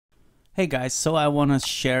Hey guys, so I want to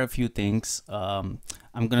share a few things. I'm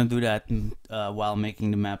gonna do that while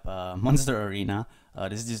making the map Monster Arena.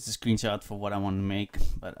 This is just a screenshot for what I want to make,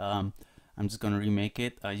 but I'm just gonna remake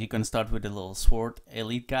it. You're gonna start with a little sword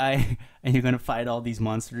elite guy, and you're gonna fight all these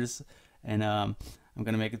monsters, and I'm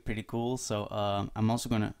gonna make it pretty cool. So I'm also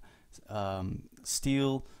gonna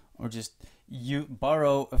steal or just you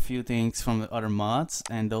borrow a few things from the other mods,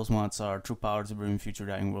 and those mods are True Power, The Brilliant Future,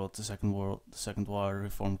 Dying World, The Second World, The Second War,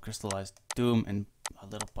 Reform, Crystallized Doom, and a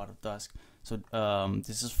little part of Dusk. So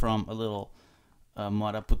this is from a little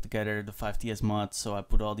mod I put together, the 5TS mod. So I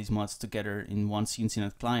put all these mods together in one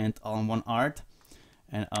CNCnet client, all in one art,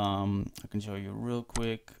 and I can show you real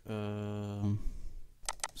quick.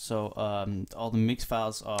 So all the mix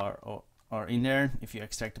files are in there. If you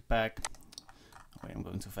extract the pack. Wait, I'm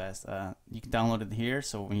going too fast. You can download it here.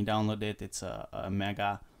 So when you download it, it's a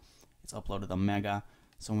mega. It's uploaded on mega.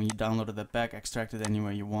 So when you download that back, extract it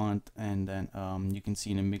anywhere you want, and then you can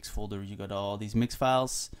see in the mix folder you got all these mix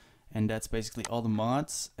files, and that's basically all the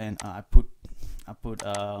mods. And I put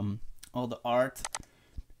all the art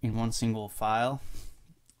in one single file.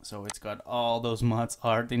 So it's got all those mods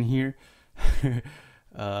art in here.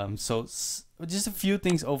 So just a few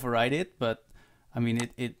things override it, but I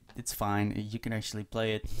mean it's fine. You can actually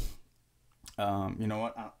play it. You know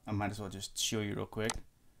what? I might as well just show you real quick.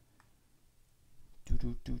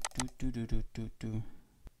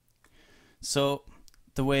 So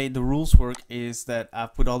the way the rules work is that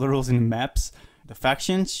I've put all the rules in the maps. The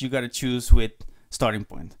factions you gotta choose with starting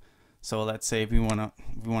point. So let's say we wanna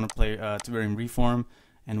play Tiberian Reform,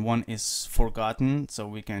 and one is Forgotten. So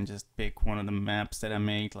we can just pick one of the maps that I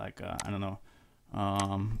made, like I don't know.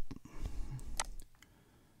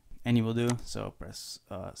 Any will do. So press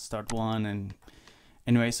start one, and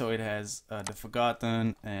anyway, so it has the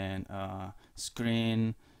Forgotten and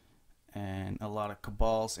Screen and a lot of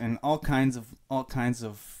cabals and all kinds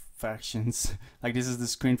of factions. Like this is the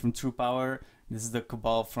Screen from True Power. This is the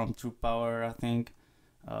Cabal from True Power, I think.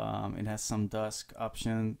 It has some Dusk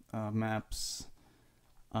option maps.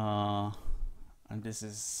 And this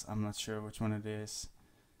is, I'm not sure which one it is.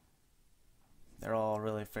 They're all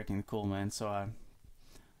really freaking cool, man. So I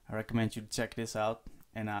recommend you to check this out,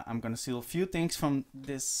 and I'm gonna steal a few things from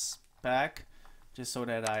this pack just so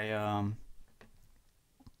that I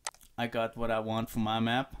got what I want for my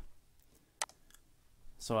map.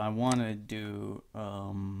 So I want to do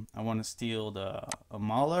I want to steal a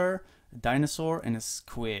Mauler, a dinosaur, and a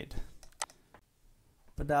squid,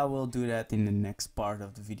 but I will do that in the next part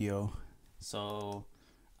of the video. So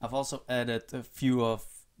I've also added a few of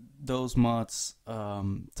those mods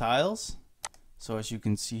tiles. So as you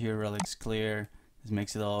can see here, Relic's clear. This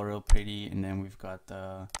makes it all real pretty, and then we've got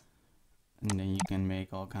and then you can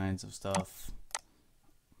make all kinds of stuff.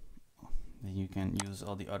 Then you can use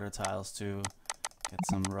all the other tiles to get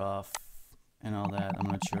some rough and all that. I'm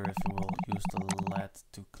not sure if it will use the lead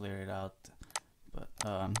to clear it out, but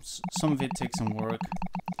some of it takes some work,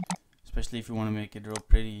 especially if you want to make it real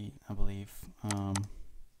pretty. I believe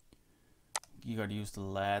you gotta use the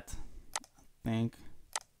lead, I think.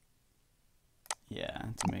 Yeah,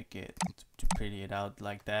 to make it, to pretty it out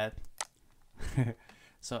like that.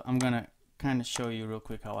 So I'm gonna kind of show you real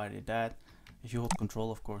quick how I did that. If you hold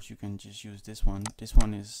control, of course, you can just use this one. This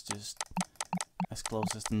one is just as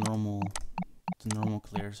close as the normal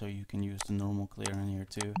clear, so you can use the normal clear in here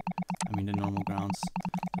too. I mean the normal grounds.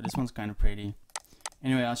 So this one's kind of pretty.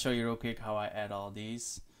 Anyway, I'll show you real quick how I add all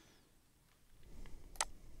these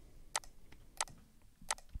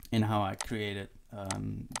and how I created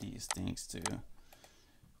these things too.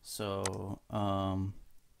 So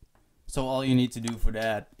so all you need to do for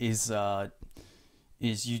that is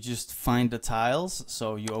you just find the tiles.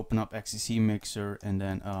 So you open up XCC Mixer, and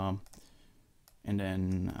then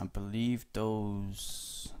I believe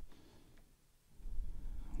those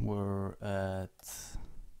were at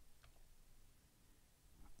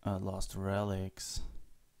Lost Relics.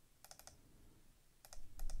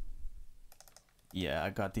 Yeah, I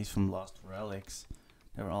got these from Lost Relics.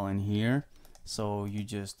 They were all in here. So you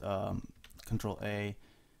just Control A.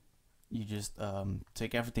 You just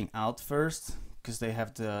take everything out first, because they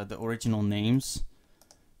have the original names,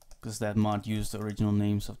 because that mod used the original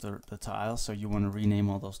names of the tiles. So you want to rename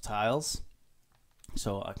all those tiles.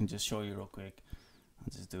 So I can just show you real quick.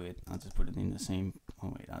 I'll just do it. I'll just put it in the same.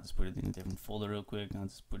 Oh wait, I'll just put it in a different folder real quick. I'll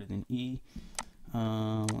just put it in E.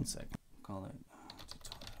 1 second. Call it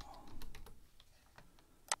tutorial.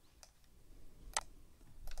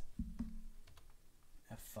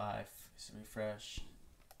 F5 is refresh.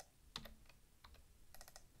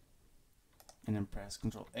 And then press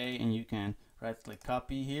Control A, and you can right click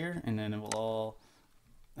copy here, and then it will all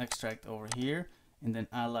extract over here, and then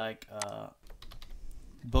I like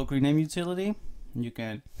bulk rename utility. You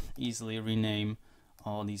can easily rename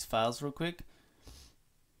all these files real quick.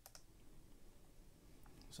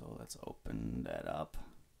 So let's open that up,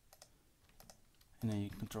 and then you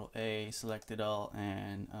Control A, select it all,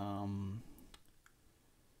 and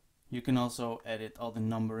you can also edit all the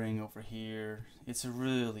numbering over here. It's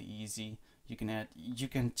really easy. You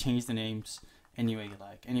can change the names any way you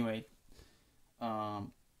like. Anyway,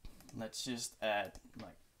 let's just add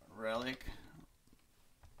like relic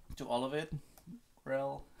to all of it,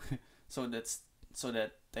 rel, so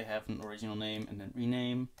that they have an original name, and then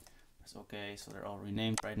rename. Press OK, so they're all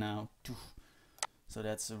renamed right now. So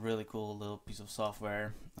that's a really cool little piece of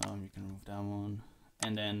software. You can remove that one,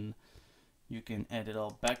 and then you can add it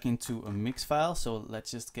all back into a mix file. So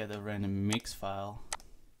let's just get a random mix file,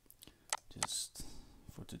 just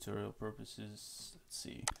for tutorial purposes. Let's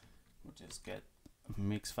see, we'll just get a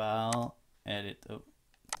mix file, add it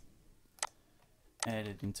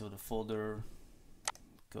into the folder,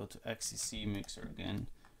 go to XCC mixer again,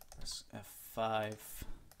 press F5,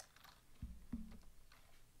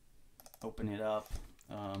 open it up,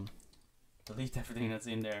 delete everything that's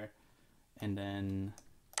in there, and then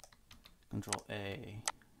Control A,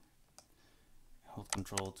 hold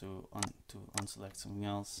Control to unselect something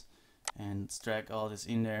else, and drag all this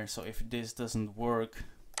in there. So if this doesn't work,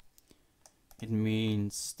 it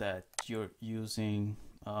means that you're using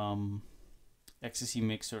XCC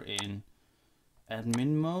mixer in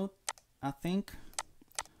admin mode, I think.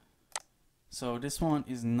 So this one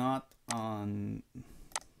is not on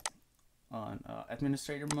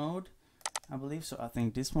administrator mode, I believe. So I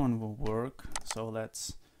think this one will work. So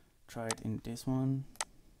let's try it in this one.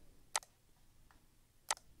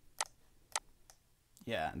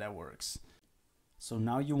 Yeah, that works. So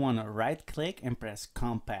now you want to right click and press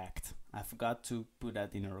compact. I forgot to put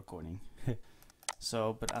that in a recording.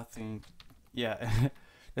 So, but I think, yeah,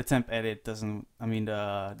 the temp edit doesn't, I mean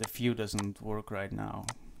the view doesn't work right now.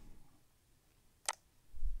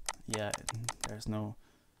 Yeah, there's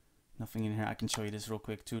nothing in here. I can show you this real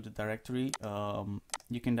quick too, the directory.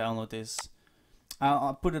 You can download this.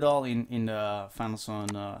 I'll put it all in the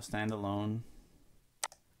FinalSon standalone,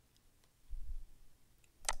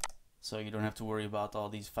 so you don't have to worry about all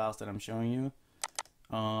these files that I'm showing you.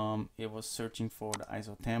 It was searching for the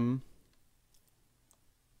ISO-TEM,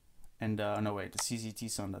 and no wait, the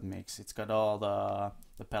CZT-son.mix. It's got all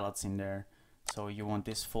the palettes in there. So you want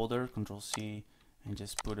this folder, Control C, and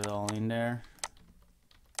just put it all in there,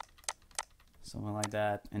 something like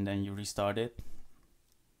that, and then you restart it,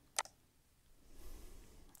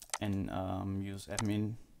 and use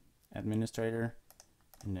administrator,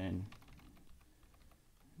 and then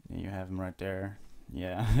you have them right there.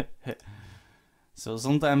 Yeah. So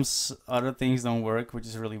sometimes other things don't work, which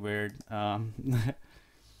is really weird.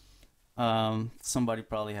 Somebody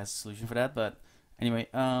probably has a solution for that, but anyway,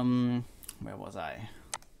 where was I?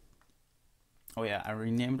 Oh yeah, I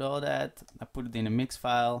renamed all that. I put it in a mix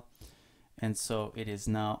file, and so it is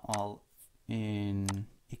now all in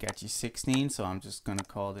Ikachi 16. So I'm just gonna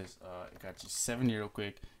call this Ikachi 70 real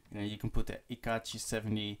quick, and then you can put the Ikachi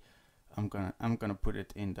 70. I'm gonna put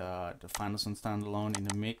it in the FinalSon standalone in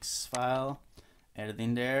the mix file, add it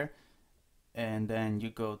in there, and then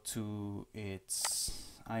you go to its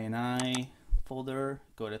INI folder,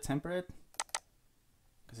 go to template,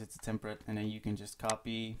 because it's a template, and then you can just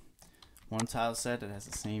copy one tile set that has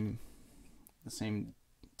the same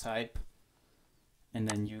type, and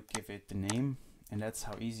then you give it the name, and that's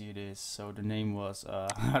how easy it is. So the name was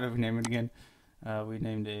how do we name it again? We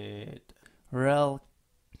named it rel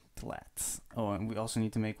clat. Oh, and we also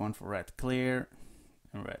need to make one for red clear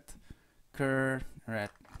and red cur,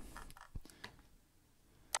 red.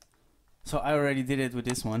 So I already did it with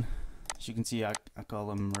this one. As you can see, I call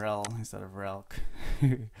them rel instead of relc.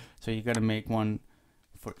 So you gotta make one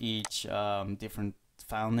for each different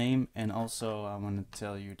file name. And also I want to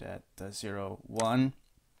tell you that 01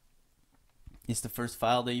 is the first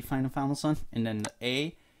file that you find in FinalSon, and then the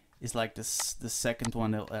A is like the second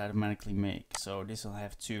one that will automatically make. So this will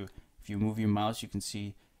have two. If you move your mouse, you can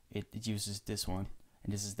see it uses this one,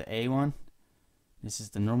 and this is the A one, this is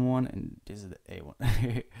the normal one, and this is the A one.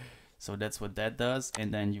 So that's what that does.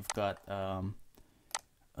 And then you've got like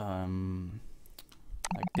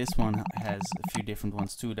this one has a few different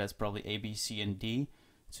ones too. That's probably A, B, C, and D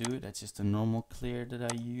too. That's just the normal clear that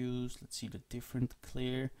I use. Let's see the different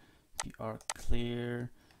clear, PR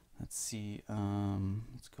clear. Let's see,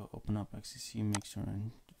 let's go open up XCC mixer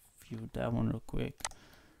and view that one real quick.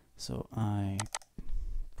 So I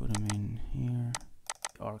put them in here.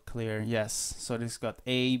 PR clear, yes. So this got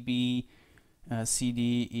A, B, C,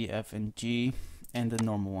 D, E, F, and G, and the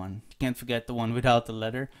normal one. You can't forget the one without the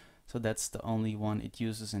letter. So that's the only one it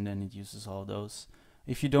uses, and then it uses all those.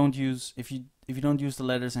 If you don't use the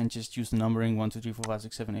letters and just use the numbering 1, 2, 3, 4, 5,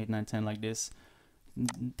 6, 7, 8, 9, 10 like this,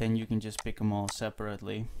 then you can just pick them all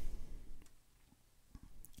separately.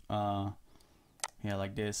 Yeah,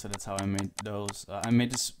 like this. So that's how I made those. I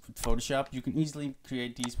made this with Photoshop. You can easily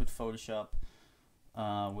create these with Photoshop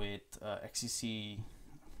with XCC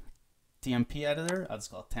TMP editor. I'll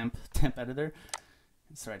just call it temp editor.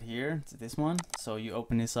 It's right here. It's this one. So you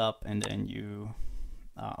open this up, and then you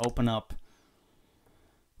open up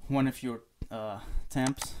one of your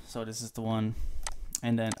temps. So this is the one,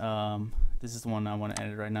 and then this is the one I want to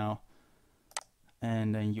edit right now.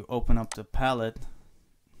 And then you open up the palette,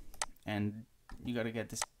 and you gotta get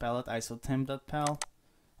this palette, isotemp.pal.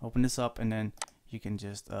 Open this up, and then you can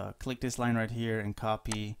just click this line right here and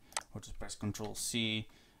copy, or just press Ctrl C,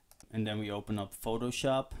 and then we open up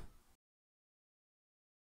Photoshop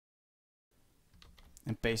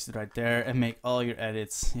and paste it right there and make all your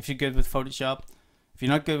edits. If you're good with Photoshop. If you're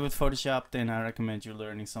not good with Photoshop, then I recommend you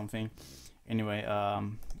learning something. Anyway,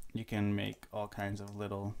 you can make all kinds of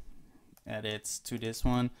little edits to this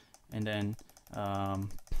one, and then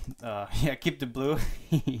yeah, keep the blue.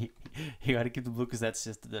 You gotta keep the blue because that's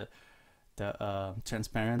just the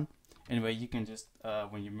transparent. Anyway, you can just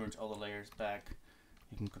when you merge all the layers back,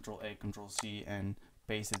 you can Control A, Control C, and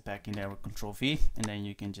paste it back in there with Control V, and then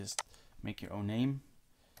you can just make your own name.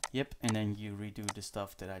 Yep, and then you redo the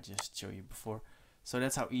stuff that I just showed you before. So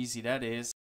that's how easy that is.